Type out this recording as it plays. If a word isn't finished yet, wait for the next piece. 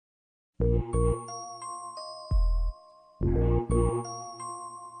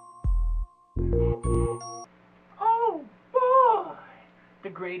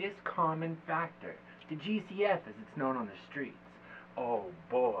greatest common factor, the GCF as it's known on the streets. Oh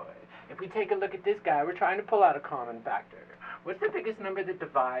boy, if we take a look at this guy, we're trying to pull out a common factor. What's the biggest number that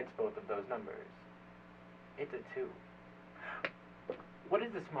divides both of those numbers? It's a 2. What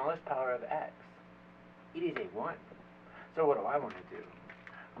is the smallest power of x? It is a 1. So what do I want to do?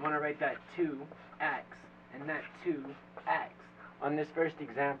 I want to write that 2x and that 2x. On this first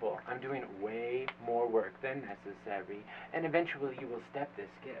example, I'm doing way more work than necessary, and eventually you will step this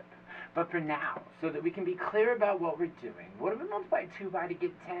skip. But for now, so that we can be clear about what we're doing, what do we multiply 2 by to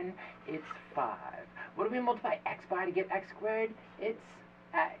get 10? It's 5. What do we multiply x by to get x squared? It's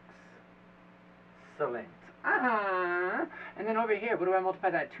x. Excellent. And then over here, what do I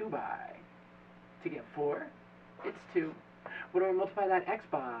multiply that 2 by to get 4? It's 2. What do I multiply that x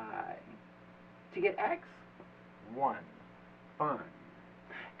by to get x? 1. Fun.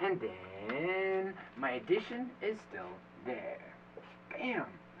 And then my addition is still there. Bam!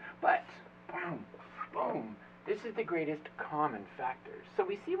 But, boom, boom. This is the greatest common factor. So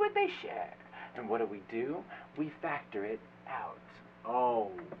we see what they share. And what do? We factor it out.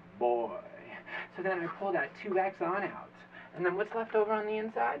 Oh, boy. So then I pull that 2x on out. And then what's left over on the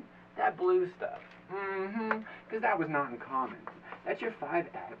inside? That blue stuff. Because that was not in common. That's your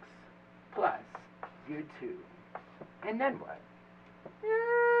 5x plus your 2. And then what?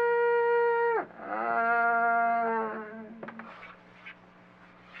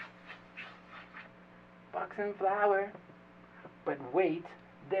 Bucks and flour. But wait,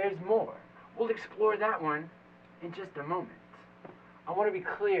 there's more. We'll explore that one in just a moment. I want to be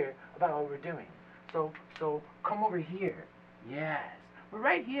clear about what we're doing. So come over here. Yes, we're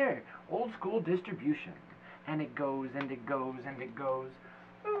right here. Old school distribution. And it goes, and it goes, and it goes.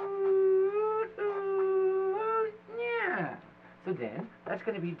 Yeah. So then, that's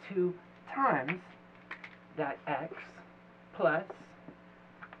going to be 2 times that x plus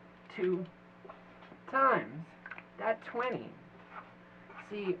 2 times that 20.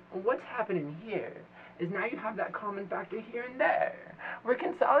 See, what's happening here is now you have that common factor here and there. We're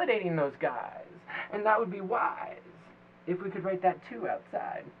consolidating those guys. And that would be wise if we could write that 2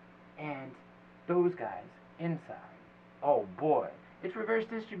 outside and those guys inside. Oh boy, it's reverse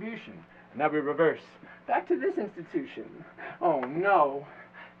distribution. And now we reverse. Back to this institution. Oh no.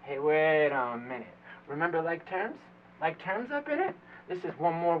 Hey, wait a minute. Remember like terms? Like terms up in it? This is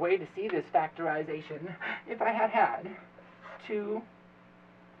one more way to see this factorization. If I had 2x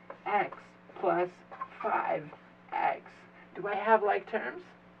plus 5x, do I have like terms?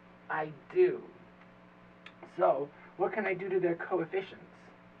 I do. So, what can I do to their coefficients?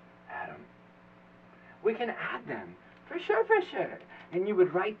 Adam? We can add them. For sure, for sure. And you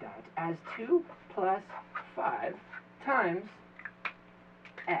would write that as 2 plus 5 times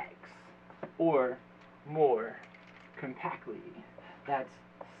x. Or, more compactly, that's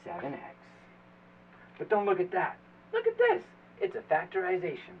 7x. But don't look at that. Look at this. It's a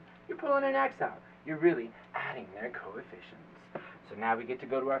factorization. You're pulling an x out. You're really adding their coefficients. So now we get to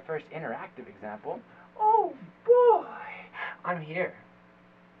go to our first interactive example. Oh, boy. I'm here.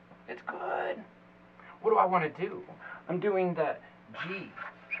 It's good. What do I want to do? I'm doing the G,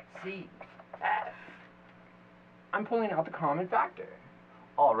 C, F. I'm pulling out the common factor.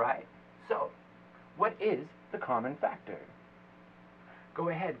 All right. So, what is the common factor? Go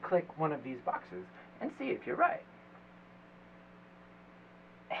ahead, click one of these boxes and see if you're right.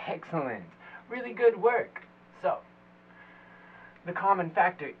 Excellent. Really good work. So, the common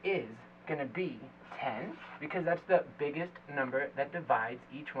factor is going to be 10, because that's the biggest number that divides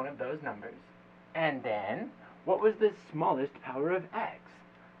each one of those numbers. And then, what was the smallest power of x?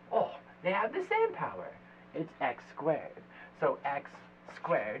 Oh, they have the same power. It's x squared. So x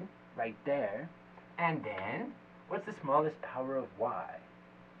squared, right there. And then, what's the smallest power of y?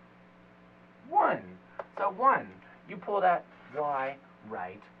 1. So 1. You pull that y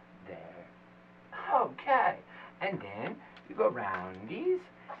right there. Okay. And then, you go roundies,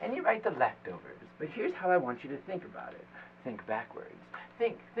 and you write the leftovers. But here's how I want you to think about it. Think backwards.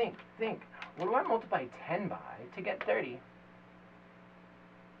 Think. What do I multiply 10 by to get 30?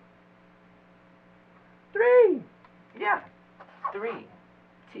 3. Yeah, 3.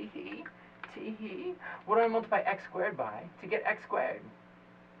 Tee-hee. What do I multiply x squared by to get x squared?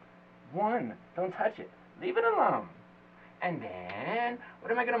 1. Don't touch it. Leave it alone. And then,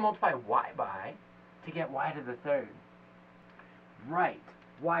 what am I going to multiply y by to get y to the third? Right,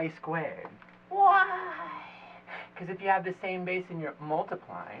 y squared. Why? Because if you have the same base and you're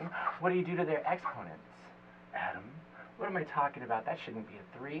multiplying, what do you do to their exponents? Adam, what am I talking about? That shouldn't be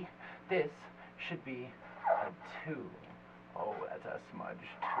a 3. This should be a 2. Oh, that's a smudge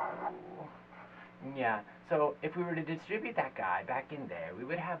 2. Yeah, so if we were to distribute that guy back in there, we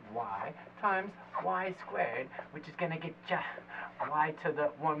would have y times y squared, which is going to get y to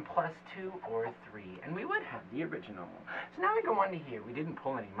the 1 plus 2 or 3. And we would have the original. So now we go on to here. We didn't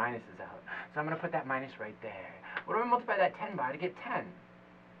pull any minuses out. So I'm going to put that minus right there. What do I multiply that 10 by to get 10?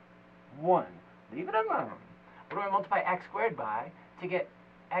 1. Leave it alone. What do I multiply x squared by to get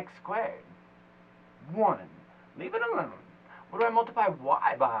x squared? 1. Leave it alone. What do I multiply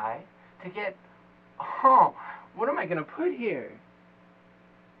y by to get... Oh, what am I going to put here?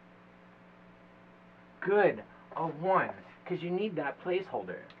 Good, a 1, because you need that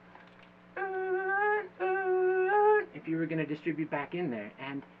placeholder. If you were going to distribute back in there,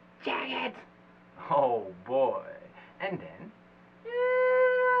 and dang it! Oh boy. And then...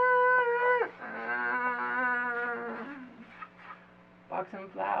 box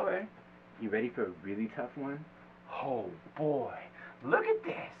and flour. You ready for a really tough one? Oh boy. Look at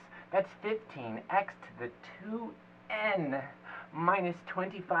this. That's 15x to the 2n minus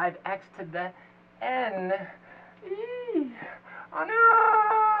 25x to the n. Eee. Oh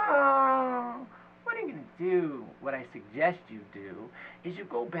no! What are you going to do? What I suggest you do is you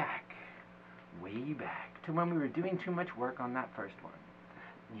go back, way back, to when we were doing too much work on that first one.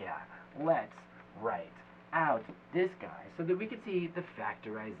 Yeah, let's write out this guy so that we can see the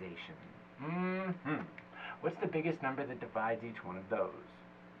factorization. What's the biggest number that divides each one of those?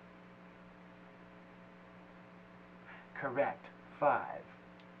 Correct, 5.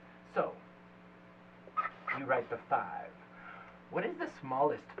 So, you write the 5. What is the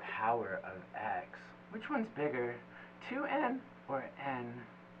smallest power of x? Which one's bigger, 2n or n?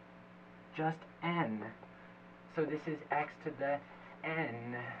 Just n. So this is x to the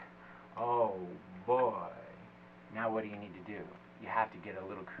n. Oh boy. Now what do you need to do? You have to get a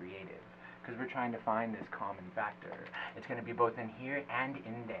little creative, because we're trying to find this common factor. It's going to be both in here and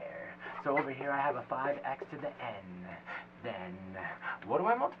in there. So over here I have a 5x to the n. Then, what do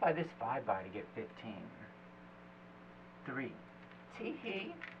I multiply this 5 by to get 15? 3.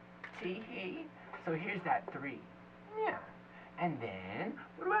 Tee-hee. Tee-hee. So here's that 3. Yeah. And then,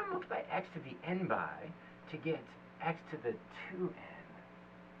 what do I multiply x to the n by to get x to the 2n?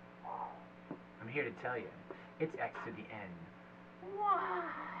 I'm here to tell you, it's x to the n. Why?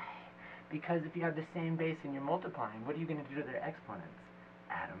 Because if you have the same base and you're multiplying, what are you going to do to their exponents?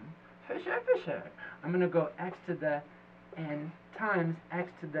 Add them. For sure. I'm going to go x to the n times x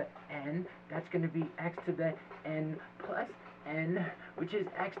to the n. That's going to be x to the n plus n, which is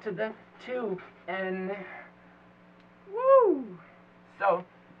x to the 2n. Woo! So,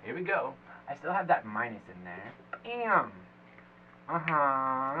 here we go. I still have that minus in there.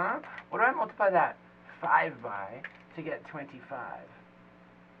 What do I multiply that 5 by to get 25?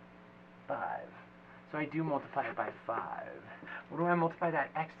 5. So I do multiply it by 5. What do I multiply that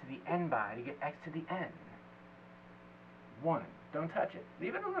x to the n by to get x to the n? 1. Don't touch it.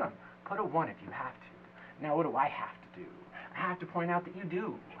 Leave it alone. Put a 1 if you have to. Now what do I have to do? I have to point out that you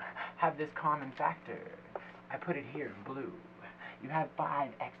do have this common factor. I put it here in blue. You have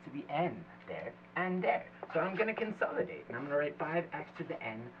 5x to the n there and there. So I'm going to consolidate, and I'm going to write 5x to the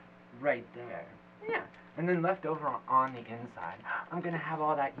n right there. Yeah. And then left over on the inside, I'm going to have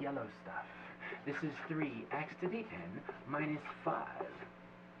all that yellow stuff. This is 3x to the n minus 5.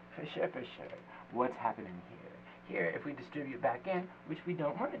 For sure. What's happening here? Here, if we distribute back in, which we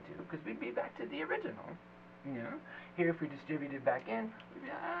don't want to do, because we'd be back to the original. You know? Here, if we distribute it back in, we'd be,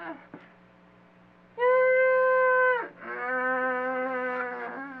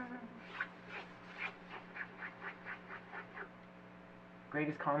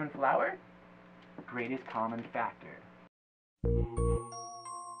 greatest common flower? Greatest common factor.